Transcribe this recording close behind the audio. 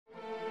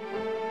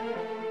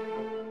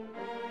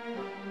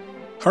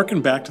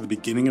Harken back to the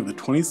beginning of the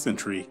 20th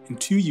century in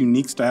two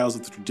unique styles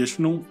of the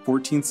traditional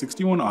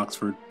 1461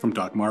 Oxford from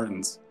Doc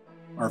Martens.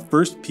 Our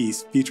first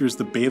piece features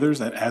the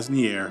Bathers at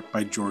Asnières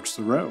by George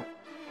Seurat.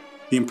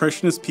 The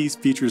Impressionist piece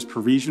features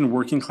Parisian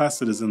working-class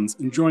citizens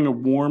enjoying a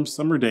warm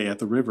summer day at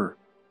the river.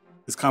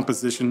 This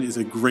composition is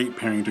a great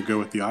pairing to go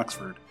with the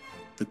Oxford.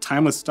 The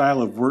timeless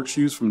style of work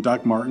shoes from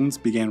Doc Martens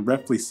began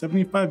roughly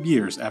 75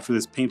 years after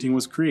this painting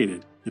was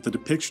created, yet the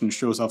depiction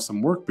shows off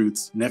some work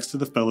boots next to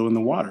the fellow in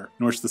the water,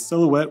 in which the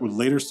silhouette would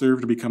later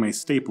serve to become a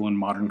staple in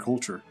modern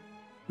culture.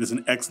 It is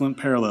an excellent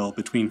parallel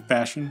between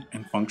fashion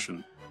and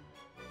function.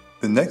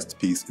 The next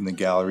piece in the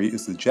gallery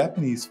is the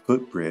Japanese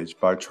footbed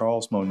by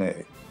Charles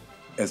Monet.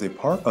 As a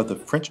part of the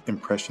French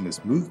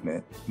Impressionist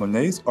movement,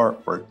 Monet's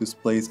artwork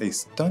displays a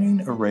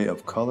stunning array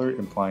of color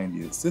implying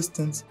the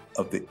existence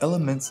of the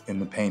elements in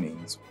the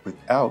paintings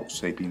without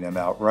shaping them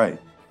outright.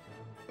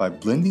 By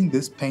blending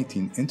this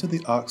painting into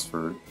the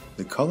Oxford,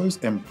 the colors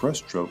and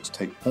brushstrokes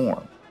take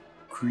form,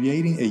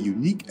 creating a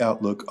unique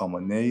outlook on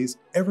Monet's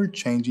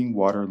ever-changing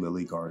water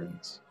lily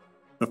gardens.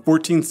 The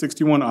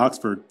 1461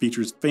 Oxford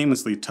features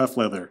famously tough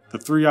leather. The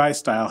 3-eye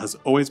style has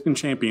always been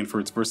championed for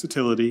its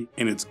versatility,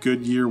 and its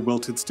Goodyear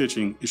welted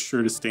stitching is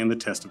sure to stand the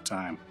test of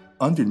time.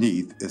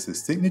 Underneath is a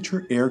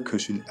signature air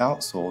cushion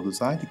outsole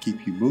designed to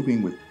keep you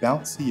moving with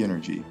bouncy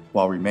energy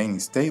while remaining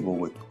stable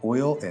with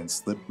oil and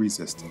slip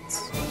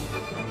resistance.